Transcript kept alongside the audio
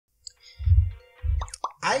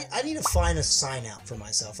I need to find a sign out for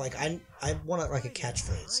myself. Like I want like a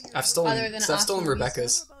catchphrase. I've stolen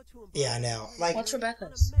Rebecca's. Yeah, I know. Like what's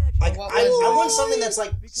Rebecca's? Like I want something that's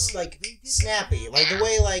like snappy, like the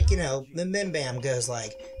way like the Bim Bam goes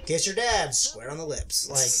like kiss your dad square on the lips,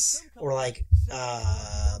 like or like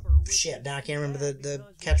shit. Now I can't remember the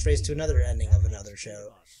catchphrase to another ending of another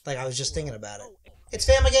show. Like I was just thinking about it. It's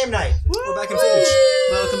Family Game Night. We're back in Fibbage.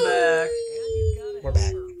 Welcome back. We're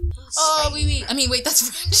back. Oh, oui. I mean, wait, that's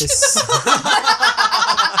French.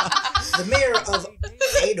 The mayor of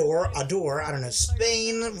Ador, I don't know,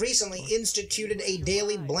 Spain, recently instituted a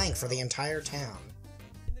daily blank for the entire town.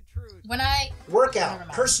 Workout,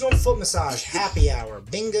 personal foot massage, happy hour,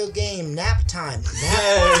 bingo game, nap time,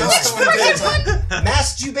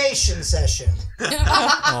 masturbation session.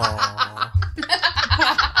 I'm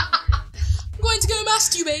going to go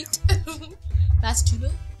masturbate.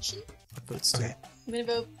 Masturbation? Okay. I'm gonna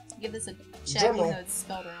vote. Give this a check even though it's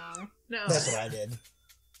spelled wrong. No. That's what I did.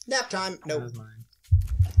 Nap time. Nope. That was mine.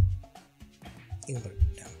 You can put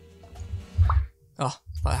it down. Oh,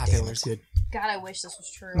 happy hour's good. God, I wish this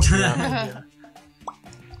was true. Yeah.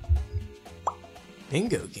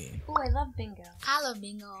 Bingo game. Oh, I love bingo. I love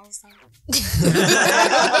bingo also.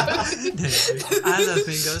 I love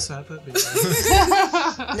bingo, so I put bingo.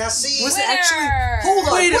 Now see, Was it actually? Hold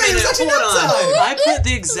on. Wait a minute, actually hold on. outside. I put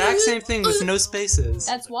the exact same thing with no spaces.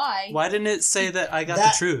 That's why. Why didn't it say that I got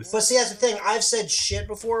the truth? But see, that's the thing. I've said shit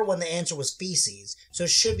before when the answer was feces, so it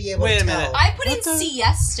should be able Wait to a tell. minute. I put in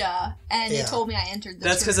siesta, and Yeah. it told me I entered the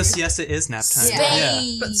That's because a siesta is nap time. Yeah.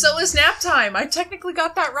 But so is nap time. I technically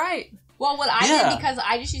got that right. Well, what I Yeah. did, because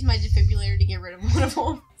I just used my defibrillator to get rid of one of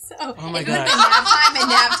them. So Oh my if it would have God. been nap time and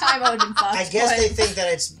nap time, I would have been fucked. I guess but- they think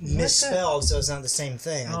that it's misspelled, so it's not the same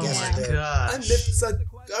thing. I Oh guess my they do. gosh.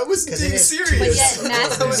 I was 'Cause being it is- serious. But yet,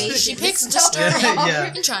 masturbation. She picks is disturbing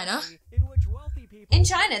Yeah. in China. In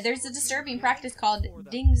China, there's a disturbing practice called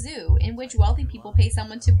ding zhu, in which wealthy people pay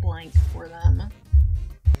someone to blank for them.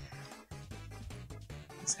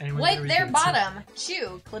 Is anyone Wipe gonna their read it? bottom,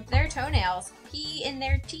 chew, clip their toenails, pee in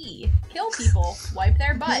their tea, kill people, wipe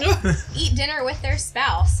their butt, eat dinner with their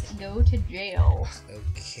spouse, go to jail.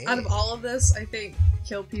 Okay. Out of all of this, I think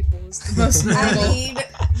kill people is the most I notable. mean,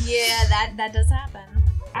 yeah, that does happen.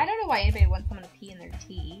 I don't know why anybody would want someone to pee in their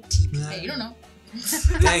tea. Hey, you don't know.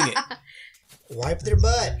 Dang it. Wipe their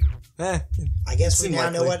butt. I guess we Seemed now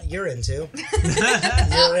know likely. what you're into.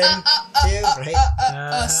 You're into,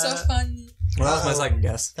 right? So funny. Well, that was my second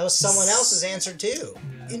guess. That was someone else's answer too.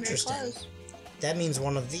 Yeah. Interesting. Close. That means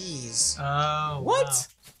one of these. Oh, What?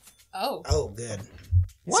 Oh. Oh, good.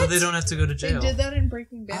 So they don't have to go to They jail. did that in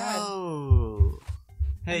Breaking Bad. Oh.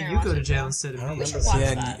 Hey, I you never go to watched jail it. instead I of don't me. We should remember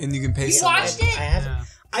watch that. that. And you can pay You someone. watched it? I have. Yeah.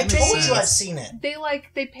 I That told makes you I've sense. seen it.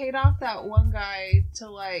 They paid off that one guy to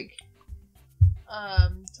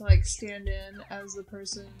stand in as the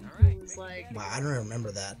person who was like. Wow, I don't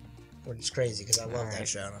remember that. Which is crazy because I love that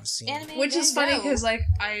show and I've seen it. Anime Which is bingo. funny because I've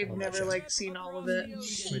Love that never show. seen all of it.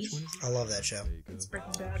 Which one is it? I love that show. It's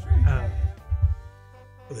Breaking Bad.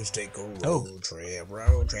 Oh. Let's take a road Oh.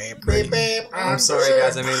 trip, Great. beep, beep. I'm sorry,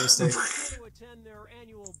 guys. I made a mistake.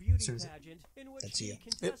 That's you.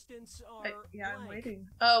 I'm waiting.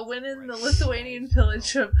 When in the Lithuanian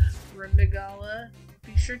village of Rimigala,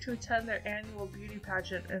 be sure to attend their annual beauty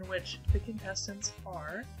pageant in which the contestants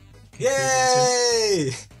are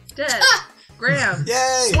Yay! dead, Graham,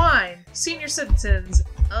 Yay! swine, senior citizens,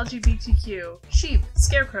 LGBTQ, sheep,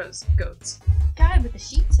 scarecrows, goats. God, with the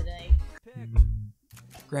sheep today.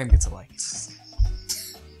 Graham gets a like.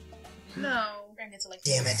 No. Graham gets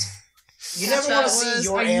elected. Damn it. You That's never want to what it see was.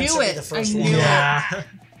 your I answer knew be it. the first I one. knew it. Yeah.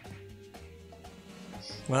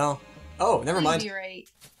 Well. Oh, never You'd mind. be right.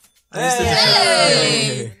 I used the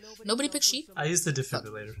Hey! defibrillator. Nobody picked sheep? I used the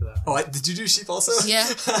defibrillator for that. Oh, did you do sheep also? Yeah.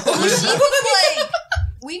 Sheep was like,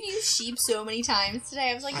 we've used sheep so many times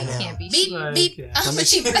today. I was like, I you know. can't be Beep, sheep. Like, beep. yeah. I'm a Somebody-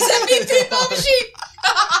 sheep. I said beep, beep, I'm a sheep.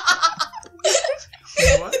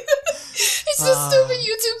 What? It's this stupid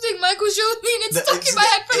YouTube thing Michael showed me and it's stuck in my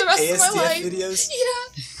head for the rest of my life. videos?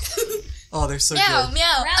 Yeah. Oh, they're so Meow, good.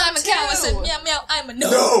 meow, Round I'm a cow. I said two. meow, meow, I'm a no.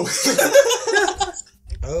 No!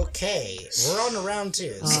 Okay, we're on to round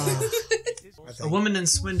two. I A think. woman in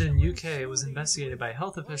Swindon, UK, was investigated by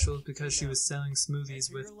health officials because she was selling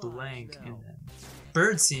smoothies with blank in them.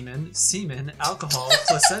 Bird semen, alcohol,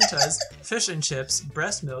 placentas, fish and chips,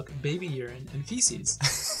 breast milk, baby urine, and feces.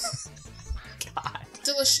 God.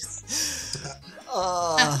 Delicious.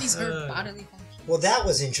 After these hurt bodily functions. Well, that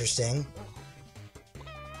was interesting.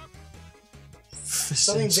 Fish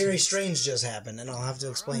Something and very chips. strange just happened, and I'll have to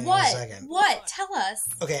explain What? in a second. What? Tell us.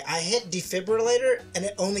 Okay, I hit defibrillator, and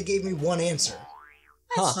it only gave me one answer.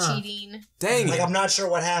 That's Huh. cheating. Dang Like it. I'm not sure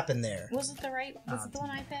what happened there. Was it the right? Was it the one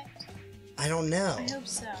I picked? I don't know. I hope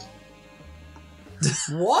so.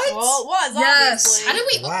 What? Well, it was Yes. obviously. How did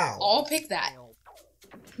we Wow. all pick that?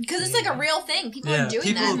 Because it's like a real thing. People Yeah, are doing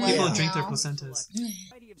people that. people Yeah. drink their now. placentas. Damn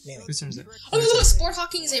it. Whose turn is it? Oh, sport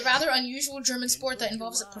hockey is a rather unusual German sport that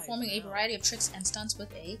involves performing a variety of tricks and stunts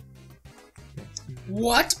with a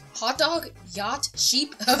what? Hot dog, yacht,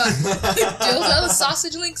 sheep, dildo,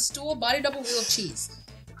 sausage link, stool, body double, wheel of cheese.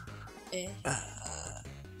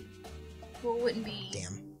 Well, it wouldn't be.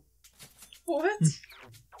 Damn. What?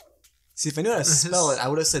 See, if I knew how to spell it, I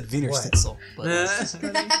would have said Wiener What? Schnitzel. But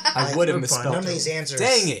I would have Fine. misspelled None of it. these answers.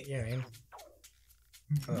 Dang it. You know what I mean?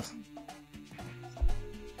 Ugh.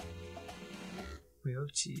 Wheel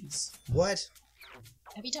of cheese. What?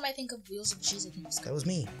 Every time I think of wheels of cheese, I think of That was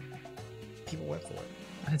me. People went for it.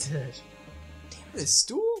 I did. This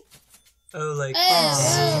stool? Oh, like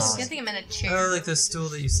I think I'm in a chair. oh, like the stool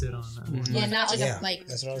that you sit on. Yeah, not like Yeah, a like.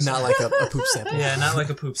 that's what I was Not saying. like a poop sample. Yeah, not like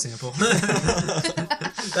a poop sample.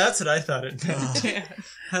 That's what I thought it meant.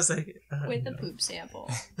 I was like, With a no. poop sample.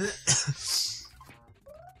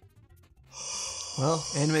 Well,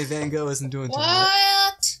 Anime Van Gogh isn't doing too well.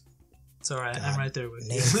 What? It's alright, God. I'm right there with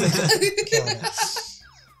Name you. killing it.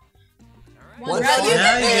 One round. point.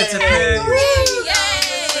 Now you get to pick.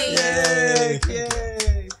 Yay!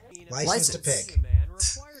 Yay! License to pick.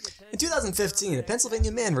 In 2015, a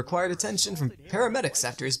Pennsylvania man required attention from paramedics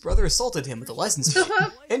after his brother assaulted him with a license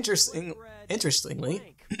plate.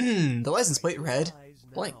 Interestingly, the license plate read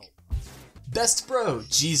blank. Best bro,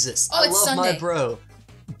 Jesus. Oh, I it's love my Sunday. bro.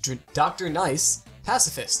 Dr. Nice,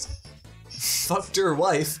 pacifist. Fucked her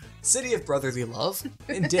wife, city of brotherly love,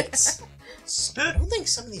 and dicks. I don't think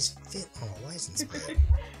some of these fit on a license plate.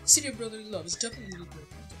 City of Brotherly Love is definitely really good.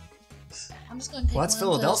 I'm just gonna pick Well, that's one of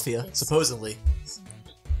Philadelphia, those. supposedly.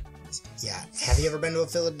 Yeah. Have you ever been to a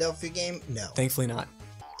Philadelphia game? No. Thankfully not.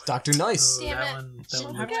 Dr. Nice. Oh, Damn that it. one Shouldn't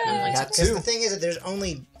looked have good. done like Got Because two. the thing is that there's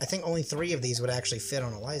only, I think only 3 of these would actually fit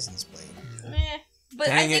on a license plate. Meh. But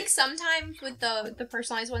I Dang think it. sometimes with the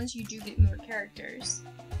personalized ones, you do get more characters.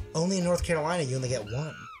 Only in North Carolina, you only get 1. No,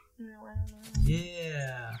 I don't know.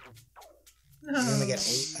 Yeah. You only get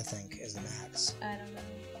 8, I think, is the max. I don't know.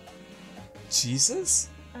 Jesus?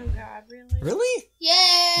 Oh god, really? Really?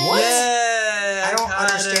 Yay! What? Yeah, I don't got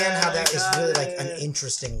understand it, how that I is got really like it.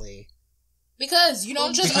 uninterestingly. Because you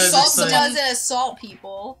don't just Because assault it's Jesus like- someone. doesn't assault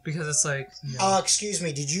people. Because it's like, you know, Excuse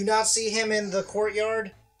me, did you not see him in the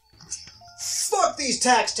courtyard? Fuck these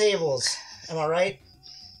tax tables! Am I right?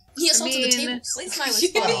 He assaulted I the mean- table. At least mine was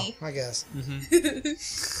funny. I guess.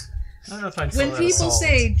 I don't know if I'd When call that people assault.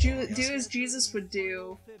 say do as Jesus would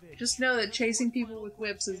do, just know that chasing people with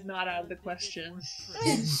whips is not out of the question.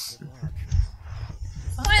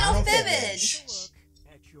 Final Fibbage!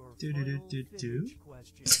 Do do do do do.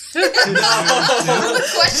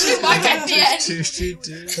 Question mark at the end. Do do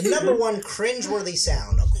do. The number 1 cringeworthy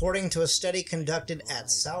sound, according to a study conducted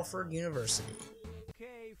at Salford University.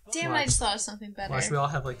 Damn, I just thought of something better. Watch, we all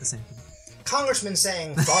have like the same thing. Congressman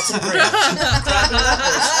saying thoughts and prayers, cracking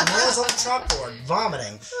knuckles, nails on a chalkboard,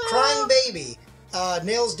 vomiting, crying baby,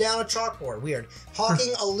 nails down a chalkboard, weird,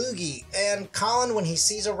 hawking a loogie, and Colin when he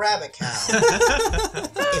sees a rabbit cow.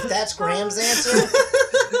 If that's Graham's answer,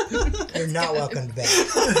 you're not welcome to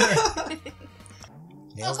bed.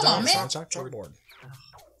 Nails come on, down man. a chalkboard.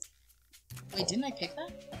 Wait, didn't I pick that?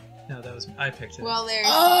 No, that was I picked it. Well, there's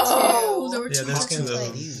Oh, two. there were Yeah, two there's Hawking two options. of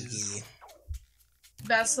a them. loogie.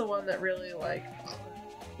 That's the one that really, like,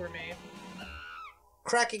 for me.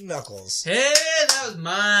 Cracking knuckles. Hey, that was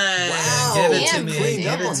mine. Wow, Give it yeah, to me. cleaned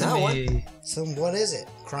Give up it on to that one. me. So what is it?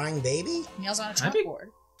 Crying baby? Nails on a I pick- chalkboard.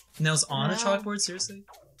 Nails on a Wow. chalkboard? Seriously?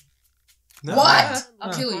 No. What? I'll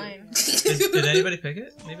Oh. kill you. Fine. Did anybody pick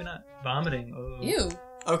it? Maybe not. Vomiting. Oh. Ew.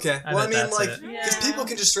 Okay. I Well, I bet mean, that's like, it. because Yeah. people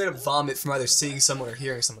can just straight up vomit from either seeing someone or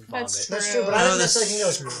hearing someone vomit. That's That's True. true, but I Oh, didn't that's necessarily think that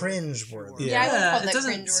was true. cringeworthy. Yeah, I would call it that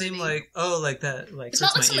doesn't cringeworthy. seem like like that like It's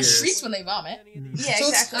hurts not like my someone ears. shrieks when they vomit. Yeah, So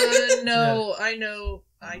it's- exactly. No, I know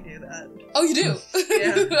I do that. Oh, you do?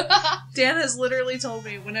 Yeah. Dan has literally told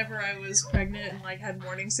me whenever I was pregnant and, like, had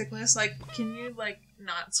morning sickness, like, can you, like,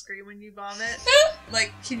 not scream when you vomit?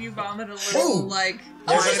 Like, can you vomit a little, Whoa. like,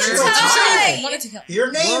 There's a lighter? twin Hi. I wanted to kill.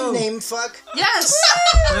 Your name, Whoa. name fuck. Yes!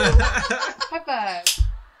 High five.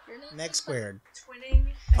 Meg squared. Twinning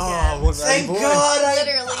again. Oh, well, Thank boy. God I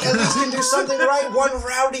Literally. at least can do something right. One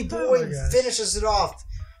rowdy boy Oh my gosh. finishes it off.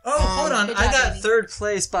 Oh, hold on. Good I job, got baby. third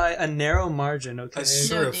place by a narrow margin, okay? That's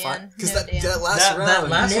No, true. Dan. Because No, that Dan. last That round.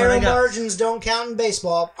 last one Narrow I got. margins don't count in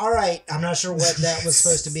baseball. All right, I'm not sure what that was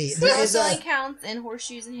supposed to be. There is Snorkeling a. counts and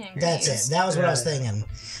horseshoes and hand That's grenades. it. That was what I was Yeah. thinking.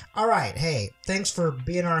 All right, hey, thanks for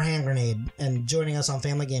being our hand grenade and joining us on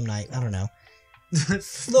Family Game Night. I don't know.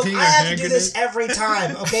 Look, Being I our have to hand do this every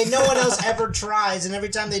time. Okay, no one else ever tries, and every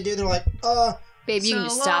time they do, they're like, Babe, you can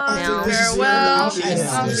just So stop long, now. Farewell. I'll You edit can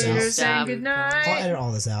all I'll this be out. there saying Stop. I'll goodnight. edit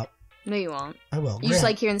all this out. No, you won't. I will. You just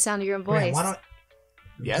like hearing the sound of your own Graham, voice. why don't,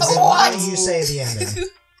 Yes. Graham, why don't you say the ending?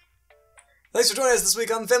 Thanks for joining us this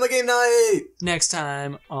week on Family Game Night. Next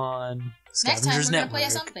time on Next time we're Scavengers gonna Network. play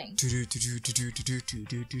us something.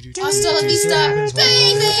 Do-do-do-do-do-do-do-do-do-do-do. Hasta la See what vista, happens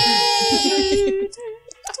when baby!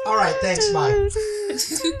 All right, thanks, bye. Okay,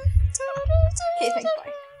 thanks,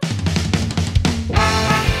 bye.